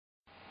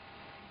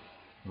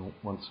Well,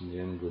 once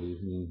again, good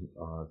evening.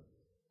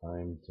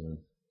 Time to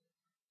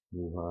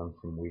move on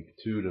from week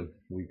 2 to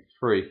week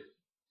 3.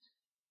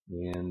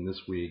 And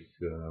this week,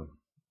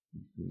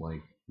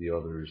 like the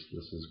others,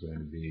 this is going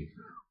to be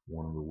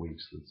one of the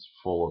weeks that's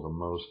full of the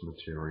most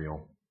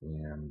material.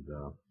 And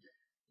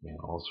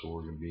also,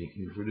 we're going to be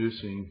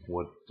introducing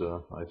what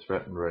I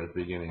threatened right at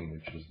the beginning,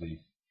 which is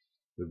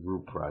the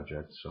group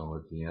project. So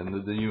at the end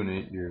of the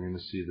unit, you're going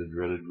to see the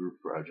dreaded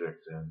group project,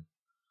 and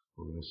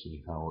we're going to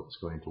see how it's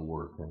going to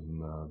work.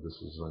 And this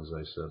is, as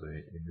I said,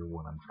 a new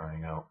one I'm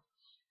trying out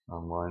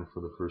online for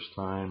the first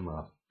time.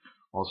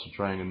 Also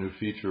trying a new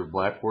feature of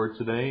Blackboard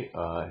today.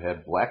 I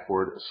had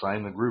Blackboard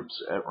assign the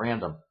groups at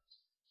random.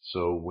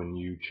 So when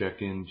you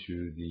check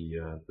into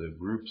the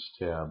groups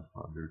tab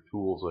under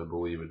Tools, I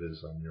believe it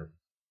is on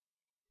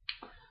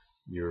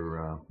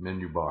your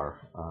menu bar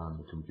on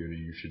the computer,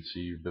 you should see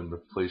you've been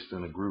placed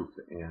in a group.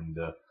 And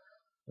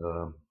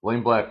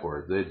blame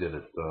Blackboard. They did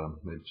it.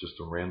 It's just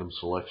a random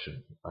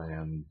selection,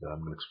 and I'm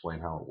going to explain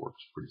how it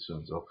works pretty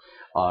soon. So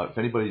if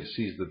anybody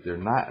sees that they're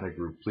not in a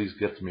group, please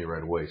get to me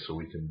right away so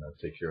we can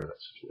take care of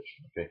that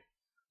situation, okay?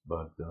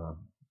 But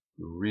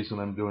the reason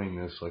I'm doing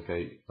this, like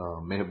I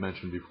may have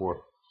mentioned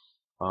before,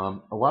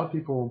 a lot of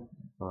people,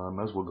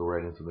 might as well go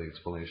right into the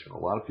explanation. A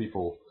lot of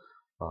people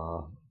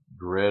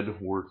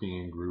dread working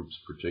in groups,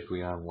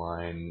 particularly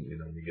online. You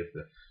know, you get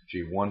the,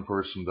 gee, one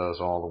person does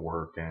all the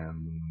work,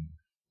 and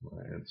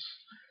it's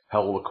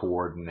hell to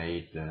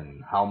coordinate,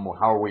 and how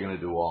are we going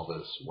to do all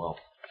this? Well,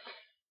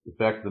 the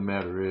fact of the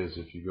matter is,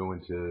 if you go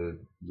into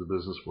the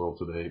business world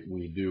today,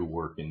 we do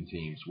work in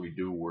teams, we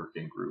do work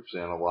in groups,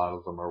 and a lot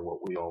of them are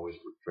what we always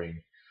were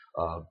trained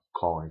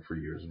calling for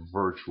years,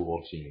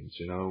 virtual teams.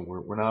 You know,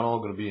 we're not all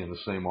going to be in the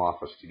same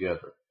office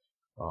together.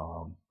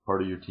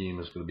 Part of your team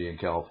is going to be in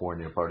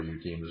California, part of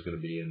your team is going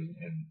to be in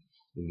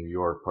New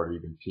York, part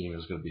of your team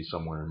is going to be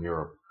somewhere in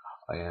Europe,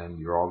 and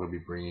you're all going to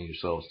be bringing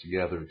yourselves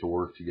together to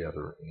work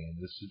together. And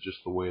this is just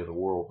the way of the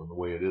world and the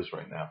way it is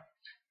right now.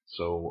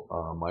 So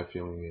my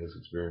feeling is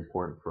it's very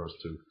important for us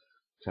to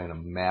kind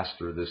of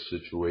master this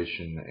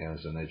situation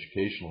as an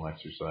educational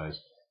exercise,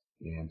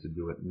 and to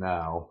do it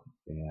now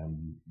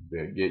and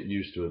get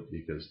used to it,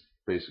 because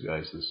basically,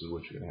 guys, this is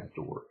what you're going to have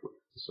to work with.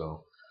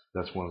 So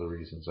that's one of the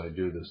reasons I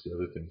do this. The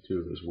other thing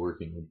too is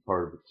working in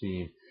part of a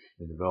team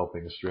and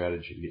developing a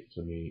strategy,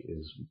 to me,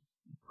 is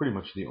pretty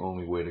much the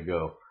only way to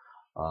go.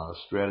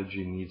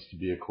 Strategy needs to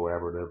be a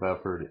collaborative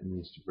effort. It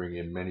needs to bring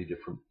in many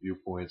different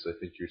viewpoints. I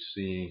think you're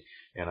seeing,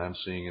 and I'm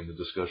seeing in the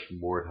discussion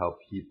board, how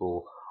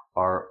people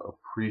are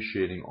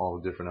appreciating all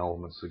the different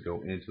elements that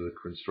go into the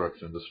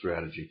construction of the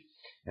strategy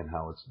and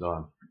how it's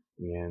done.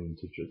 And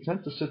to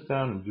attempt to sit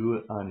down and do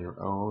it on your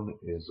own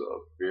is a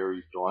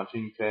very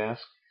daunting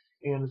task,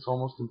 and it's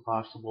almost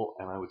impossible.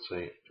 And I would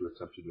say to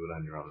attempt to do it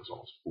on your own is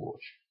almost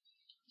foolish.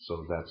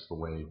 So that's the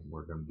way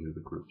we're going to do the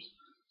groups.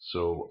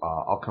 So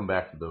I'll come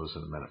back to those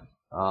in a minute.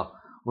 Let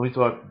me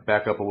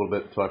back up a little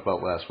bit and talk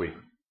about last week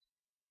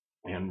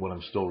and what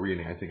I'm still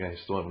reading. I think I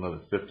still have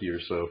another 50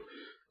 or so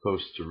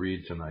posts to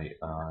read tonight,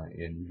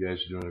 and you guys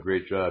are doing a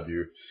great job.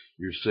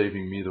 You're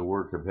saving me the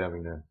work of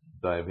having to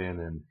dive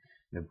in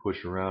and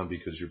push around,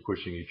 because you're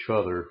pushing each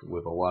other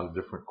with a lot of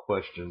different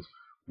questions,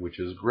 which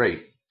is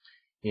great.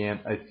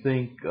 And I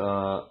think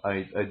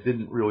I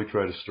didn't really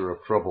try to stir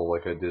up trouble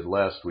like I did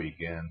last week,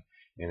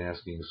 and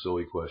asking a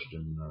silly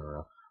question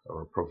or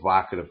a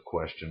provocative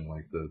question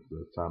like the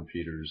Tom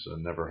Peters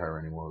never hire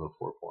anyone with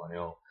a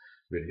 4.0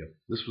 video.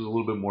 This was a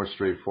little bit more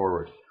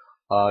straightforward.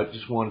 I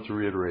just wanted to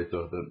reiterate,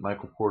 though, that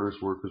Michael Porter's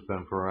work has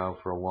been around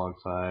for a long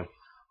time.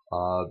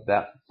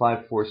 That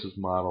five forces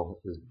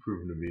model has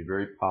proven to be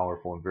very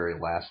powerful and very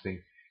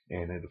lasting,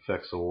 and it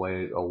affects the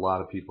way a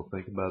lot of people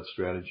think about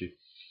strategy.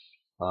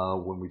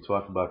 When we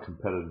talk about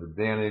competitive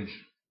advantage,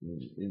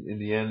 in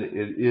the end,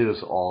 it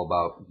is all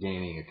about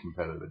gaining a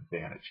competitive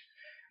advantage.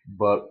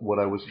 But what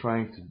I was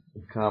trying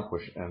to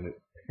accomplish, and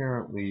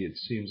apparently it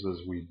seems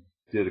as we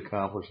did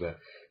accomplish that,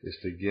 is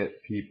to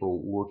get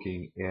people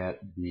looking at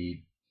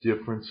the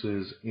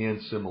differences and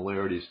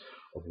similarities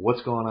of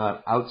what's going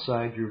on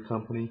outside your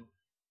company,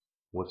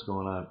 what's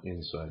going on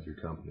inside your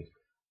company.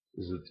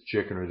 Is it the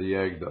chicken or the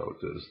egg, though?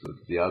 Does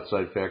the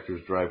outside factors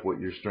drive what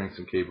your strengths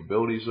and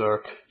capabilities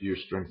are? Do your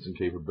strengths and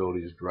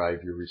capabilities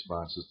drive your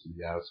responses to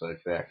the outside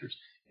factors?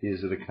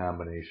 Is it a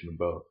combination of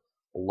both?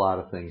 A lot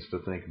of things to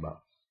think about.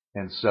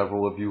 And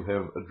several of you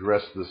have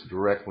addressed this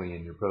directly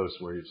in your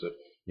posts, where you said,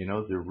 you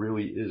know, there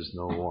really is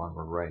no wrong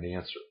or right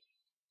answer.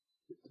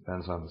 It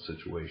depends on the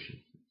situation.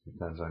 It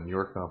depends on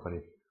your company,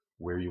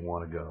 where you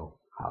want to go,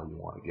 how you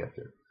want to get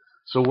there.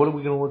 So what are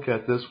we going to look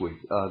at this week?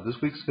 This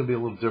week's going to be a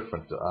little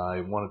different.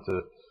 I wanted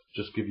to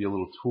just give you a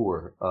little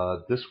tour.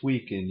 This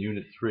week in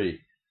Unit 3,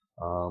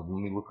 let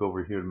me look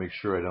over here to make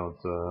sure I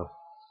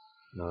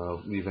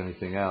don't leave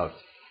anything out.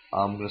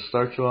 I'm going to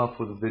start you off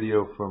with a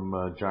video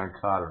from John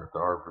Kotter at the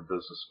Harvard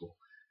Business School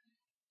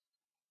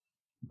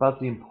about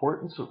the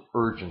importance of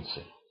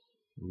urgency.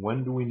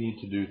 When do we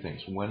need to do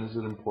things? When is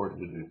it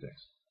important to do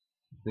things?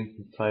 I think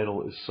the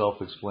title is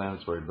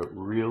self-explanatory, but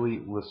really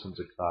listen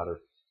to Kotter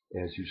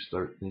as you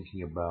start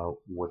thinking about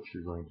what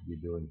you're going to be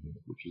doing here,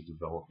 which is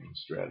developing a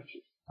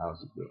strategy.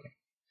 How's it doing?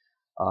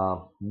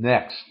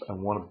 Next, I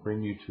want to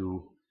bring you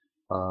to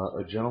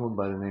a gentleman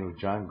by the name of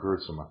John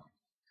Gertzema.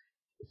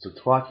 It's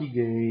a talk he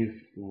gave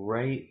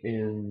right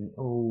in,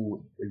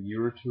 a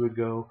year or two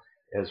ago,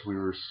 as we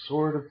were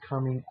sort of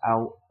coming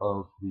out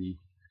of the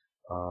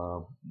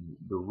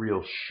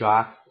real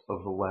shock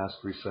of the last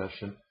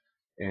recession.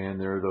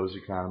 And there are those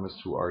economists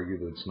who argue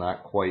that it's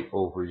not quite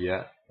over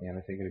yet. And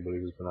I think anybody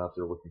who's been out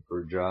there looking for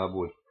a job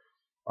would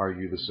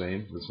argue the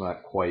same. It's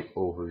not quite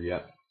over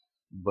yet.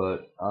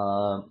 But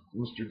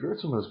Mr.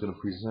 Gertzema is going to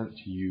present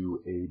to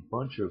you a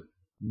bunch of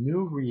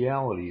new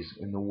realities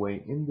in the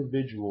way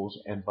individuals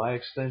and by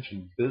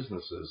extension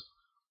businesses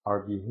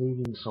are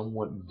behaving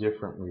somewhat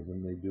differently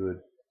than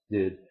they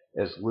did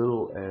as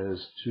little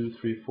as 2,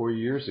 3, 4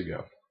 years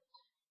ago.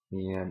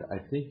 And I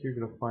think you're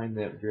going to find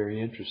that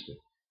very interesting.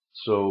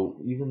 So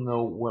even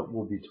though what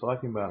we'll be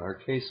talking about in our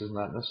case is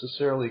not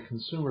necessarily a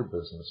consumer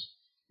business,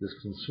 this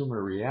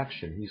consumer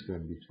reaction he's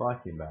going to be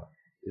talking about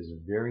is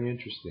very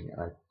interesting.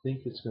 I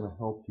think it's going to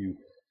help you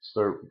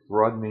start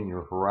broadening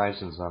your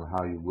horizons on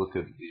how you look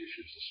at the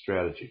issues of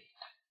strategy.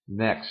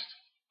 Next,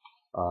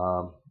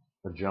 a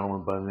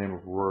gentleman by the name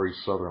of Rory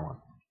Sutherland.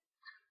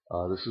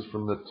 This is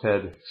from the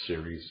TED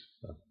series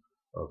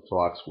of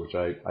talks, which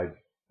I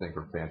think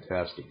are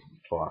fantastic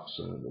talks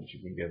that you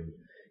can get.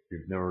 If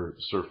you've never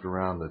surfed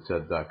around the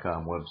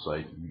TED.com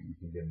website, you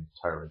can get an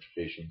entire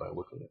education by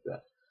looking at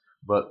that.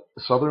 But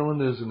Sutherland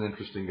is an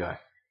interesting guy,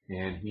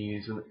 and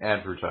he's an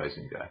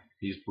advertising guy.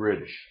 He's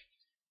British.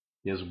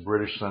 He has a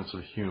British sense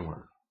of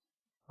humor.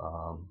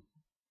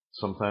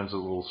 Sometimes a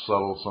little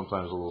subtle,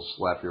 sometimes a little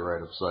slap you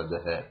right upside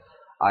the head.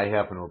 I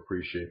happen to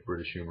appreciate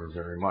British humor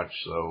very much,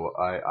 so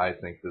I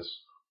think this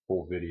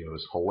whole video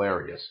is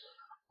hilarious.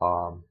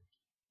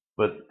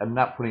 But I'm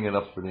not putting it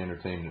up for the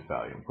entertainment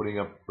value. I'm putting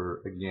it up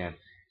for, again,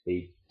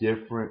 a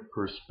different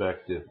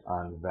perspective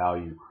on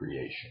value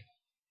creation.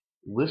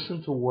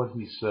 Listen to what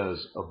he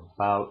says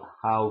about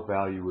how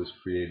value is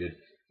created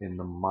in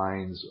the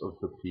minds of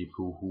the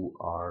people who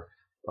are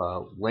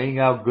laying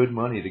out good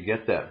money to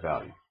get that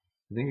value.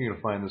 I think you're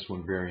going to find this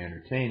one very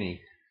entertaining,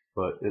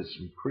 but there's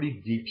some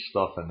pretty deep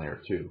stuff in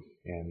there too.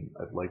 And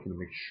I'd like you to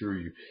make sure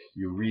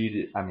you read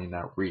it. I mean,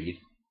 not read,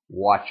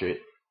 watch it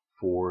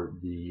for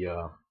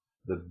the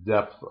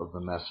depth of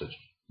the message,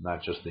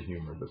 not just the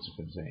humor that's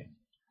contained.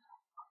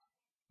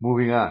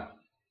 Moving on.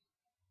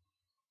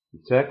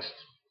 The text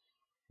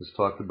has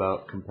talked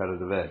about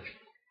competitive edge.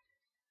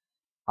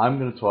 I'm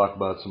going to talk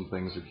about some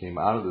things that came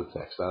out of the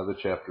text, out of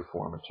the chapter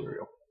 4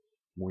 material.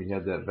 We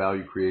had that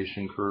value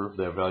creation curve,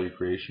 that value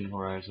creation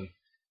horizon,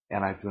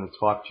 and I'm going to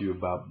talk to you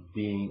about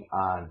being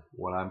on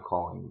what I'm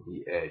calling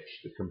the edge,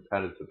 the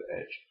competitive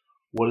edge.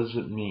 What does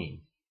it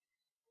mean?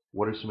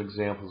 What are some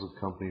examples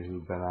of companies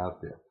who've been out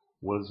there?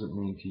 What does it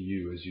mean to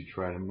you as you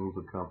try to move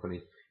a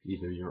company,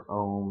 either your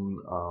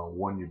own,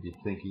 one you'd be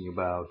thinking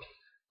about,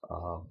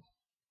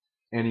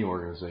 any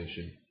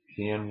organization?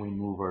 Can we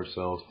move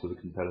ourselves to the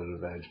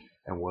competitive edge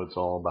and what it's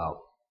all about?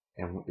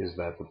 And is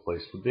that the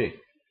place to be?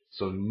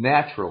 So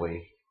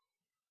naturally,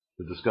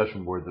 the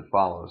discussion board that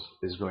follows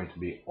is going to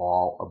be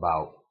all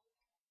about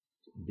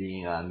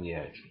being on the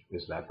edge.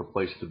 Is that the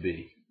place to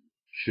be?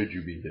 Should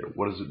you be there?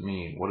 What does it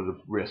mean? What are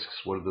the risks?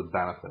 What are the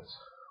benefits?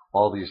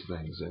 All these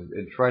things.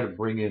 And try to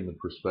bring in the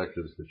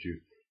perspectives that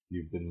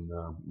you've been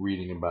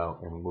reading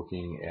about and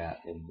looking at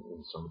in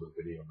some of the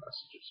video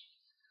messages.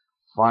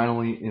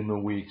 Finally, in the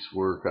week's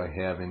work, I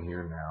have in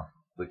here now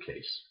the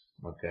case.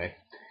 Okay?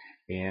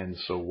 And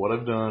so what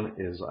I've done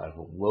is I've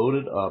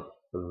loaded up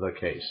the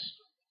case.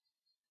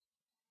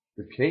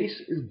 The case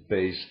is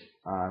based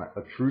on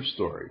a true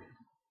story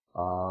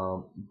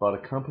about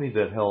a company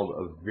that held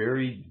a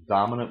very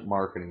dominant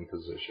marketing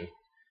position,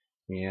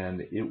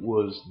 and it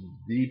was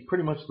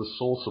pretty much the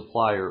sole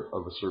supplier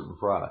of a certain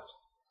product.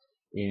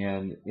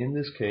 And in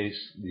this case,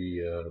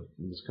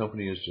 this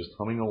company is just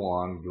humming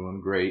along,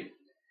 doing great,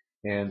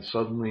 and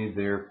suddenly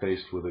they're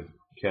faced with a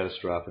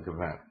catastrophic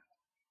event.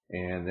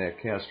 And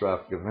that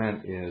catastrophic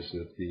event is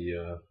that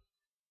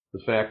the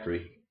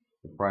factory,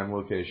 the prime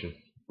location,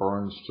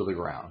 burns to the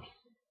ground.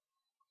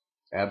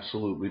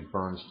 Absolutely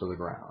burns to the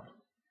ground.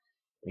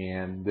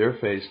 And they're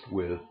faced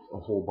with a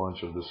whole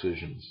bunch of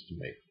decisions to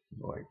make.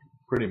 Like,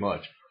 pretty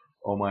much,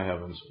 oh my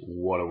heavens,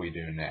 what do we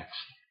do next?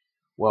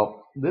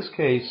 Well, this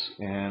case,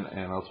 and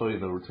I'll tell you,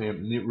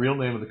 the real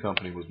name of the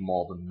company was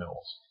Malden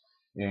Mills.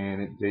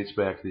 And it dates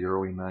back to the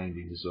early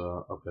 90s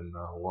up in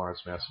Lawrence,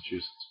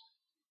 Massachusetts.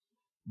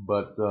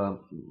 But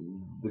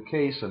the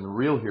case, and the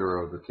real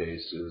hero of the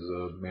case, is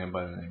a man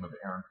by the name of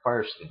Aaron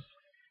Firestein.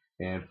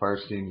 And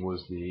Firestein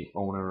was the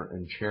owner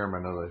and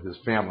chairman of his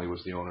family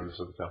was the owners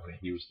of the company.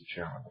 He was the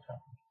chairman of the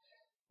company.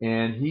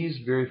 And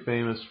he's very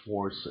famous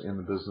in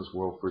the business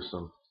world for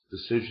some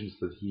decisions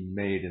that he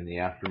made in the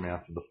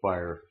aftermath of the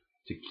fire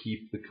to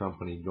keep the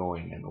company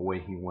going and the way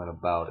he went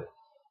about it.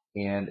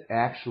 And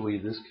actually,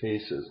 this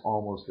case is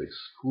almost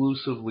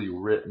exclusively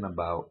written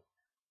about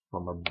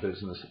from a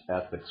business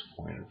ethics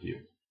point of view.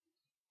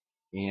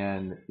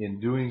 And in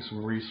doing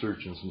some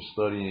research and some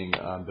studying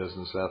on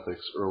business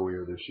ethics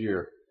earlier this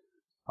year,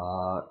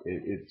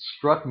 it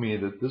struck me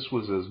that this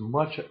was as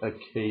much a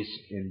case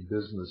in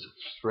business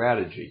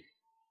strategy,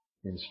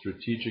 in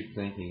strategic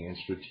thinking and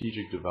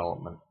strategic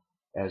development,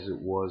 as it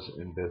was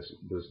in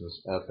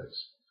business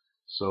ethics.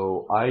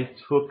 So I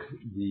took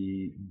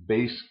the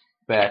base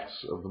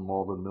facts of the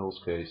Malden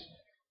Mills case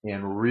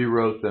and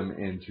rewrote them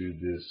into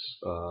this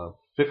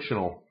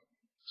fictional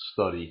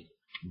study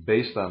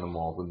based on the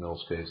Malden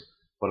Mills case,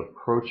 but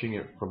approaching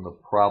it from the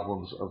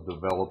problems of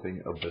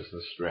developing a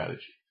business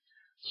strategy.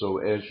 So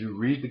as you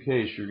read the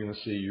case, you're going to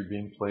see you're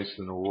being placed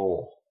in a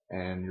role,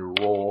 and your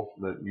role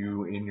that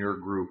you in your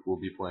group will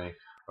be playing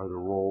are the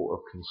role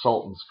of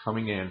consultants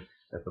coming in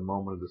at the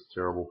moment of this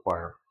terrible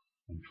fire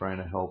and trying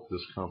to help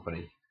this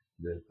company,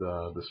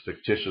 this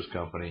fictitious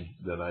company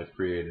that I've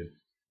created,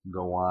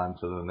 go on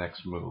to the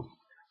next move.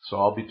 So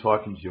I'll be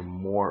talking to you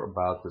more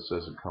about this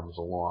as it comes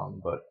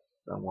along, but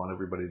I want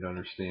everybody to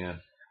understand,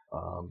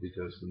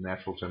 because the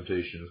natural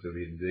temptation is going to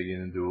be to dig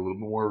in and do a little bit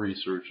more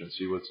research and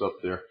see what's up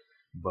there.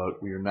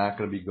 But we are not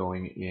going to be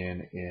going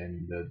in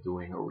and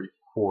doing a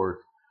report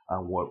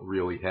on what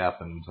really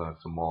happened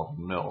to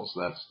Malden Mills.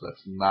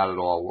 That's not at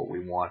all what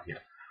we want here.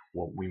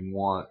 What we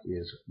want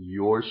is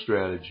your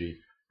strategy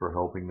for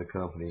helping the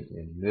company,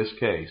 in this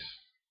case,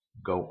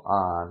 go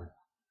on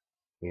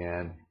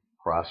and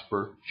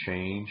prosper,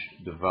 change,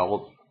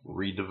 develop,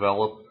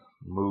 redevelop,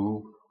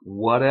 move,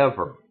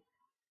 whatever.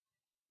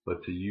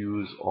 But to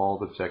use all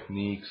the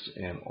techniques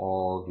and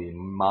all the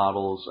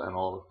models and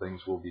all the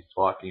things we'll be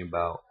talking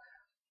about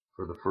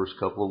for the first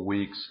couple of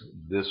weeks,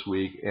 this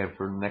week, and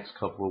for the next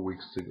couple of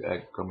weeks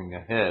coming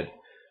ahead,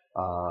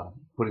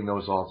 putting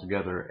those all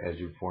together as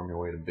you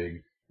formulate a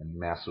big and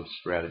massive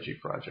strategy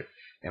project.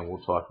 And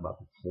we'll talk about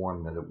the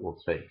form that it will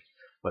take.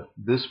 But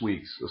this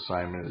week's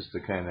assignment is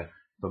to kind of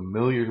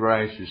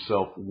familiarize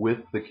yourself with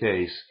the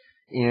case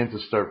and to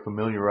start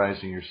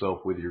familiarizing yourself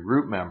with your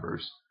group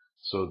members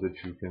so that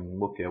you can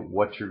look at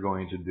what you're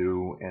going to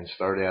do and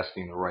start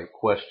asking the right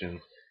questions.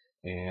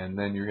 And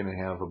then you're going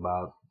to have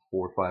about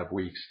 4 or 5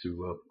 weeks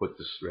to put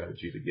this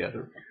strategy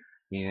together.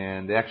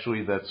 And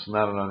actually, that's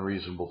not an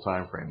unreasonable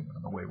time frame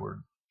in the way we're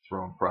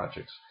throwing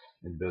projects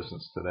in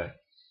business today.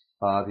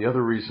 The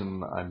other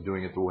reason I'm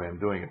doing it the way I'm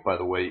doing it, by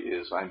the way,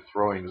 is I'm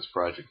throwing this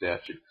project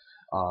at you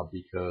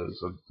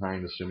because I'm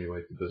trying to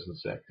simulate the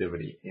business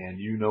activity. And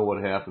you know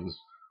what happens,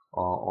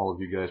 all of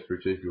you guys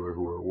particular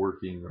who are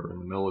working or in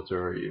the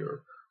military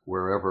or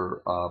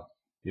wherever,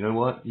 you know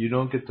what? You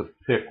don't get to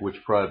pick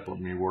which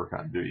problem you work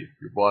on, do you?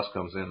 Your boss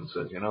comes in and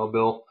says, you know,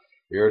 Bill,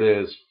 here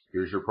it is.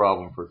 Here's your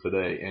problem for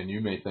today. And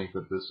you may think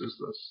that this is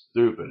the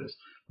stupidest,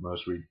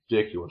 most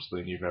ridiculous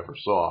thing you've ever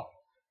saw.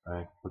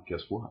 Right? But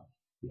guess what?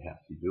 You have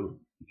to do it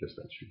because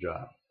that's your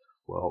job.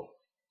 Well,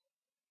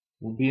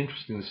 it'll be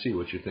interesting to see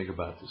what you think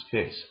about this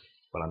case.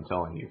 But I'm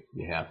telling you,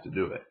 you have to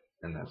do it.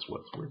 And that's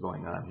what's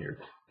going on here.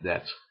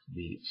 That's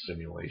the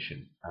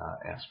simulation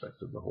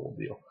aspect of the whole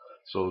deal.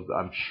 So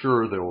I'm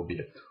sure there will be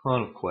a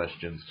ton of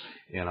questions,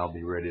 and I'll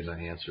be ready to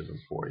answer them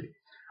for you.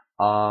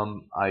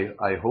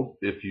 I hope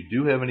if you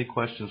do have any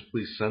questions,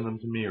 please send them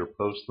to me or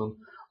post them.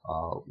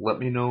 Let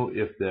me know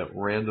if that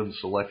random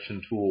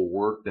selection tool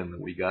worked and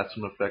that we got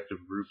some effective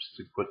groups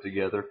to put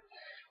together.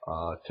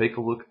 Take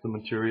a look at the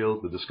material,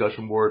 the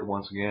discussion board.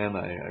 Once again,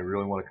 I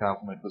really want to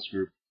compliment this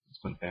group. It's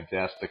been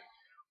fantastic.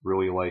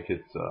 Really like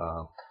it.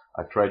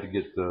 I tried to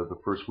get the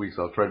first weeks.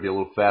 I'll try to be a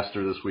little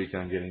faster this week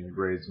on getting the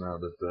grades now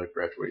that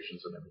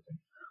graduations and everything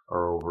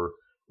are over.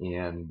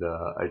 And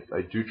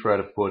I do try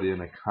to put in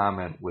a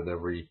comment with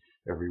every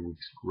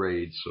week's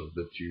grade so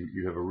that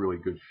you have a really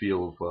good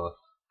feel of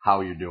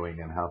how you're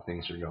doing and how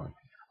things are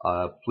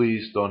going.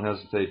 Please don't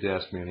hesitate to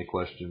ask me any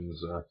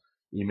questions.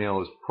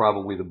 Email is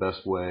probably the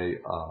best way.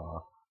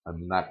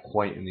 I'm not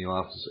quite in the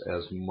office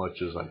as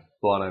much as I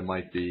thought I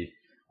might be,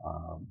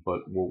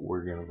 but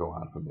we're going to go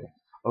on from there.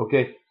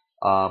 Okay.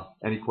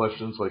 Any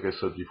questions? Like I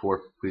said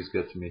before, please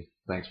get to me.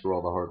 Thanks for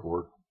all the hard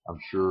work. I'm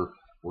sure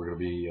we're going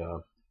to be.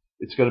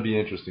 It's going to be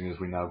interesting as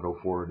we now go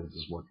forward into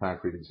some more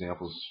concrete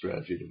examples of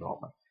strategy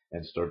development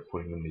and start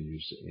putting them to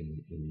use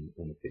in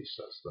the case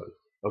study.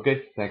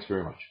 Okay. Thanks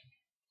very much.